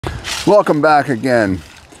Welcome back again.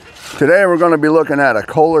 Today we're going to be looking at a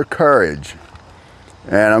Kohler Courage,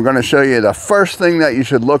 and I'm going to show you the first thing that you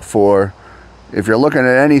should look for if you're looking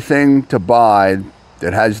at anything to buy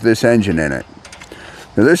that has this engine in it.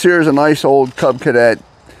 Now this here is a nice old Cub Cadet.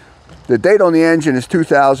 The date on the engine is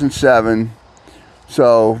 2007,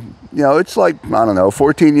 so you know it's like, I don't know,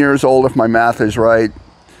 14 years old if my math is right,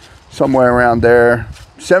 somewhere around there.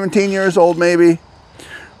 17 years old maybe,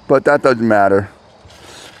 but that doesn't matter.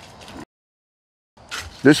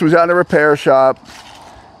 This was at a repair shop,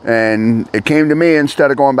 and it came to me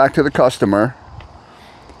instead of going back to the customer.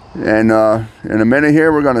 And in a minute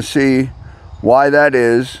here, we're going to see why that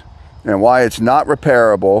is, and why it's not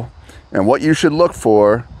repairable, and what you should look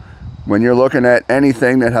for when you're looking at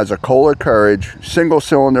anything that has a Kohler Courage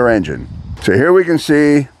single-cylinder engine. So here we can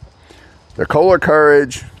see the Kohler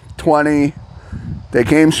Courage 20. They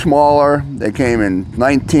came smaller. They came in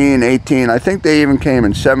 19, 18. I think they even came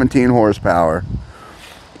in 17 horsepower.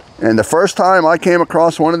 And the first time I came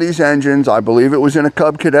across one of these engines, I believe it was in a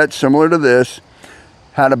Cub Cadet similar to this,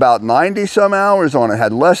 had about 90 some hours on it,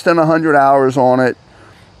 had less than 100 hours on it.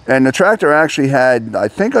 And the tractor actually had, I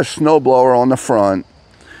think, a snowblower on the front,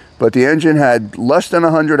 but the engine had less than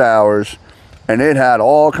 100 hours, and it had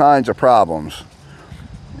all kinds of problems.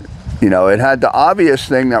 You know, it had the obvious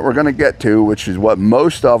thing that we're going to get to, which is what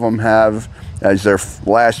most of them have as their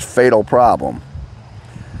last fatal problem.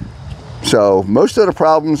 So most of the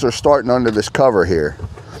problems are starting under this cover here,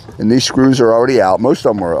 and these screws are already out. Most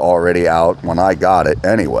of them were already out when I got it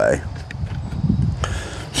anyway.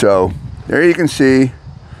 So there you can see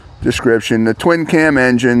description, the twin cam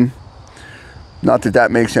engine. Not that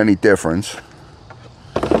that makes any difference.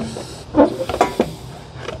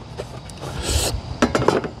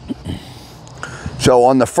 So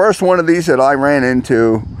on the first one of these that I ran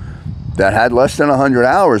into that had less than 100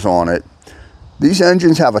 hours on it, these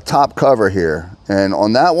engines have a top cover here, and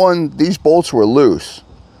on that one, these bolts were loose.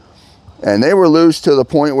 And they were loose to the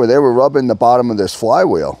point where they were rubbing the bottom of this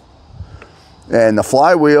flywheel. And the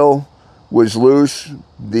flywheel was loose,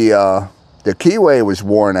 the keyway was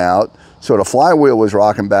worn out, so the flywheel was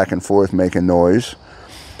rocking back and forth making noise.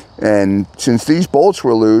 And since these bolts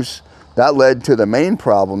were loose, that led to the main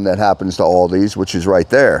problem that happens to all these, which is right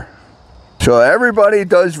there. So everybody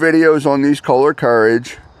does videos on these Kohler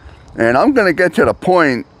Courage, and I'm going to get to the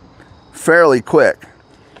point fairly quick.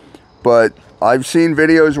 But I've seen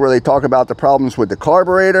videos where they talk about the problems with the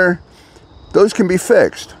carburetor. Those can be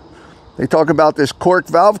fixed. They talk about this cork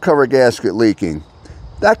valve cover gasket leaking.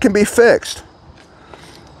 That can be fixed.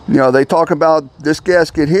 You know, they talk about this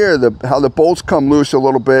gasket here, how the bolts come loose a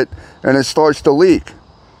little bit and it starts to leak.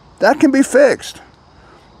 That can be fixed.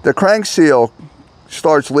 The crank seal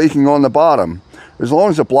starts leaking on the bottom. As long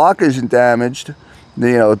as the block isn't damaged,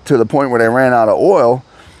 you know, to the point where they ran out of oil,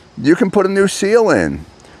 you can put a new seal in.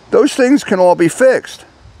 Those things can all be fixed.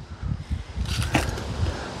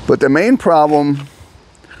 But the main problem,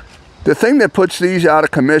 the thing that puts these out of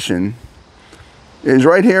commission, is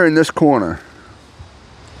right here in this corner.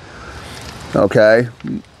 Okay,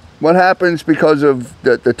 what happens because of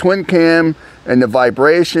the twin cam and the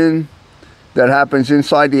vibration that happens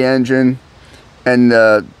inside the engine, and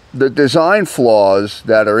the design flaws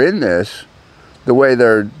that are in this, the way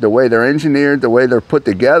they're engineered, the way they're put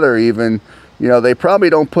together even, you know, they probably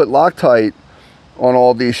don't put Loctite on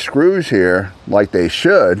all these screws here like they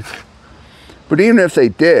should. But even if they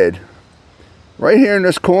did, right here in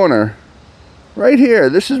this corner, right here,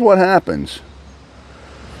 this is what happens.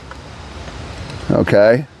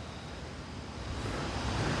 Okay?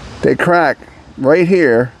 They crack right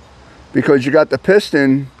here because you got the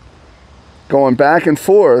piston going back and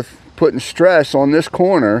forth, putting stress on this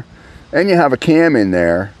corner, and you have a cam in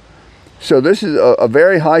there. So this is a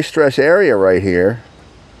very high stress area right here.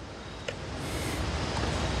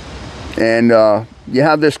 And you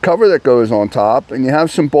have this cover that goes on top, and you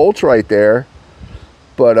have some bolts right there.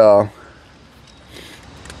 But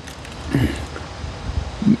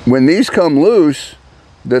when these come loose,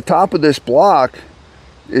 the top of this block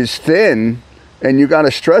is thin, and you got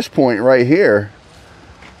a stress point right here.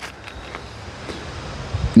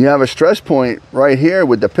 You have a stress point right here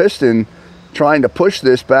with the piston trying to push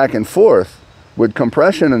this back and forth with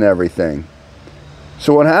compression and everything.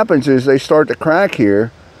 So what happens is they start to crack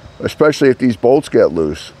here, especially if these bolts get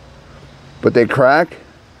loose. But they crack,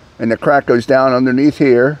 and the crack goes down underneath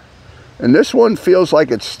here. And this one feels like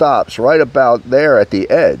it stops right about there at the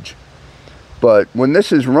edge. But when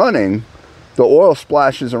this is running, the oil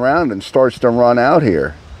splashes around and starts to run out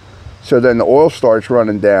here. So then the oil starts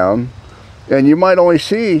running down, and you might only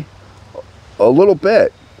see a little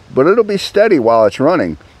bit, but it'll be steady while it's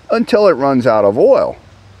running until it runs out of oil.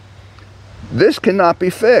 This cannot be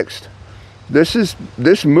fixed.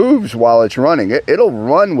 This moves while it's running. It'll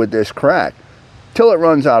run with this crack till it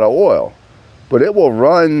runs out of oil, but it will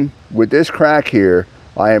run with this crack here.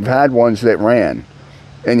 I have had ones that ran,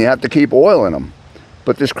 and you have to keep oil in them,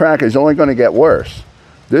 but this crack is only going to get worse.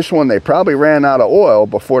 This one, they probably ran out of oil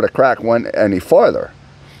before the crack went any farther,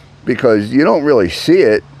 because you don't really see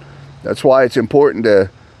it. That's why it's important to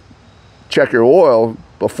check your oil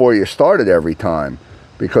before you start it every time,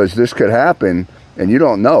 because this could happen and you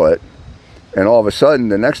don't know it, and all of a sudden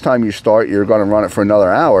the next time you start, you're going to run it for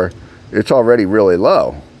another hour, it's already really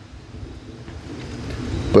low.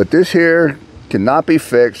 But this here cannot be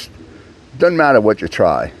fixed. Doesn't matter what you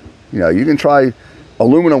try. You know, you can try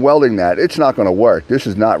aluminum welding that, it's not going to work. This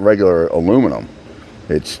is not regular aluminum.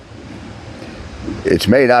 It's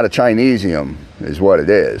made out of Chinesium is what it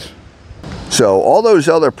is. So all those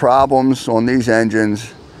other problems on these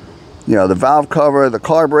engines, you know, the valve cover, the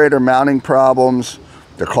carburetor mounting problems,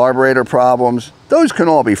 the carburetor problems, those can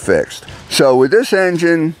all be fixed. So with this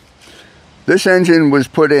engine was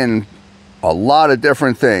put in a lot of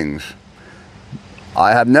different things.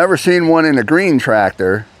 I have never seen one in a green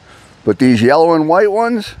tractor, but these yellow and white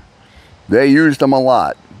ones, they used them a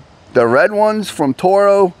lot. The red ones from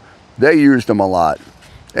Toro, they used them a lot.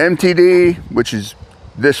 MTD, which is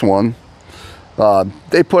this one,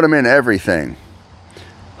 they put them in everything.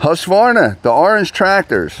 Husqvarna, the orange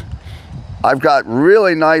tractors. I've got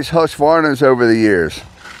really nice Husqvarnas over the years.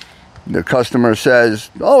 The customer says,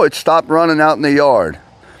 oh, it stopped running out in the yard.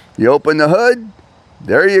 You open the hood,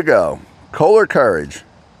 there you go, Kohler Courage.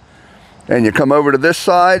 And you come over to this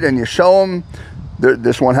side and you show them,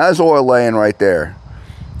 this one has oil laying right there.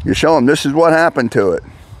 You show them this is what happened to it.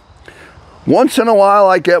 Once in a while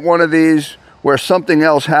I get one of these where something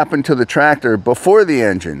else happened to the tractor before the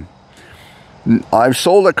engine. I've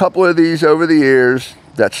sold a couple of these over the years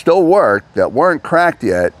that still work, that weren't cracked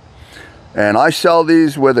yet, and I sell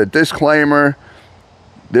these with a disclaimer.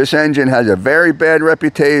 This engine has a very bad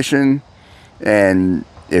reputation, and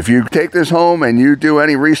if you take this home and you do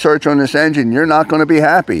any research on this engine, you're not going to be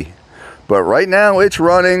happy. But right now it's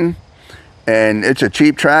running, and it's a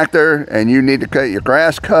cheap tractor, and you need to get your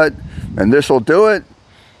grass cut, and this will do it.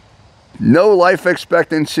 No life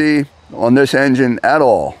expectancy on this engine at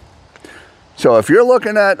all. So if you're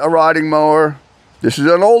looking at a riding mower, this is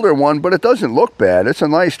an older one, but it doesn't look bad. It's a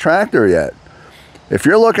nice tractor yet. If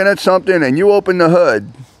you're looking at something and you open the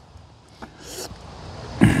hood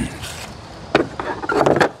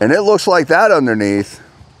and it looks like that underneath,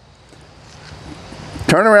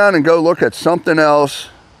 turn around and go look at something else,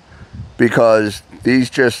 because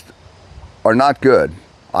these just are not good.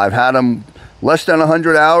 I've had them less than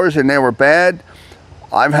 100 hours and they were bad.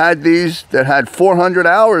 I've had these that had 400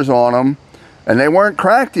 hours on them and they weren't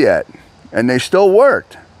cracked yet, and they still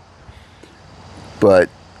worked. But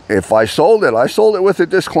if I sold it with a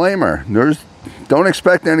disclaimer. Don't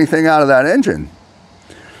expect anything out of that engine.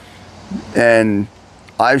 And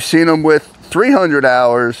I've seen them with 300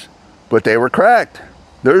 hours, but they were cracked.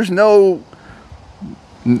 There's no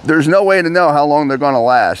way to know how long they're going to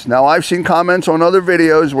last. Now, I've seen comments on other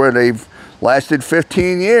videos where they've lasted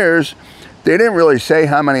 15 years. They didn't really say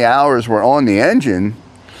how many hours were on the engine,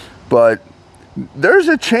 but there's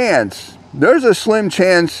a chance, there's a slim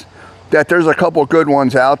chance that there's a couple good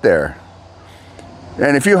ones out there.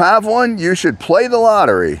 And if you have one, you should play the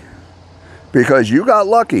lottery, because you got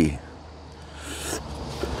lucky.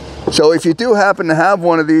 So if you do happen to have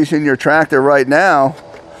one of these in your tractor right now,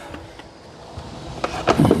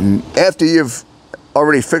 after you've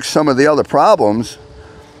already fixed some of the other problems,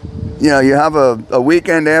 you know, you have a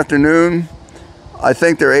weekend afternoon. I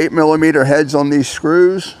think they're 8mm heads on these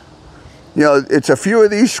screws. You know, it's a few of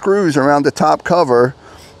these screws around the top cover,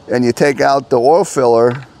 and you take out the oil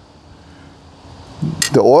filler,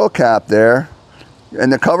 the oil cap there,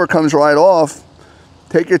 and the cover comes right off.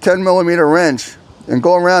 Take your 10mm wrench and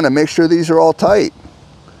go around and make sure these are all tight.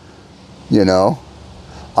 You know,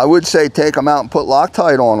 I would say take them out and put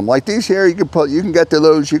Loctite on them. Like these here, you can get to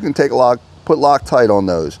those, you can put Loctite on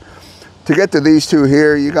those. To get to these two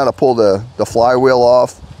here, you got to pull the flywheel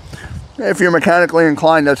off. If you're mechanically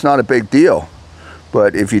inclined, that's not a big deal.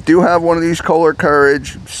 But if you do have one of these Kohler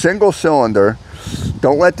Courage single cylinder,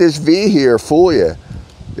 don't let this V here fool you.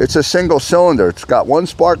 It's a single cylinder. It's got one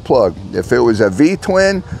spark plug. If it was a V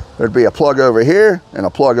twin, there'd be a plug over here and a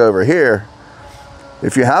plug over here.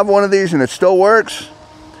 If you have one of these and it still works,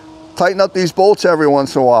 tighten up these bolts every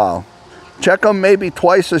once in a while. Check them maybe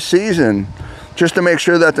twice a season, just to make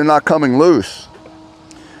sure that they're not coming loose.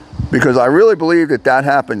 Because I really believe that that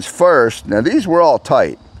happens first. Now these were all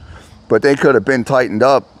tight, but they could have been tightened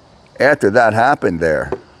up after that happened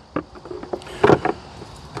there.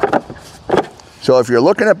 So if you're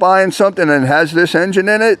looking at buying something that has this engine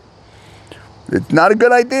in it, it's not a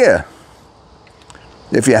good idea.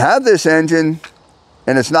 If you have this engine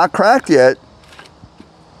and it's not cracked yet,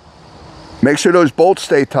 make sure those bolts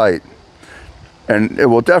stay tight. And it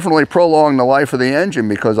will definitely prolong the life of the engine,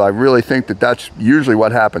 because I really think that that's usually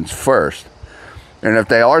what happens first. And if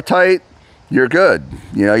they are tight, you're good.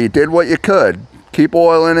 You know, you did what you could. Keep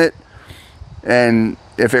oil in it. And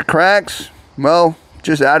if it cracks, well,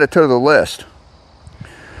 just add it to the list.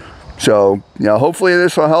 So, you know, hopefully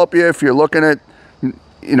this will help you if you're looking at,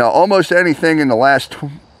 you know, almost anything in the last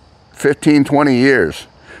 15, 20 years.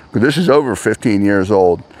 Because this is over 15 years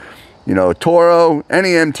old. You know, Toro, any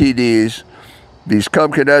MTDs, these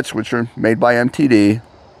Cub Cadets, which are made by MTD,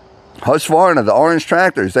 Husqvarna, the orange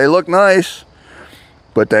tractors, they look nice,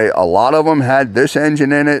 but a lot of them had this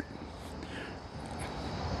engine in it.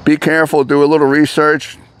 Be careful, do a little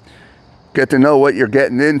research, get to know what you're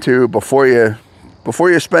getting into before you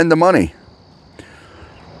spend the money.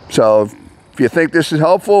 So if you think this is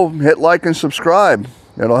helpful, hit like and subscribe.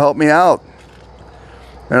 It'll help me out,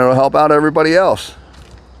 and it'll help out everybody else.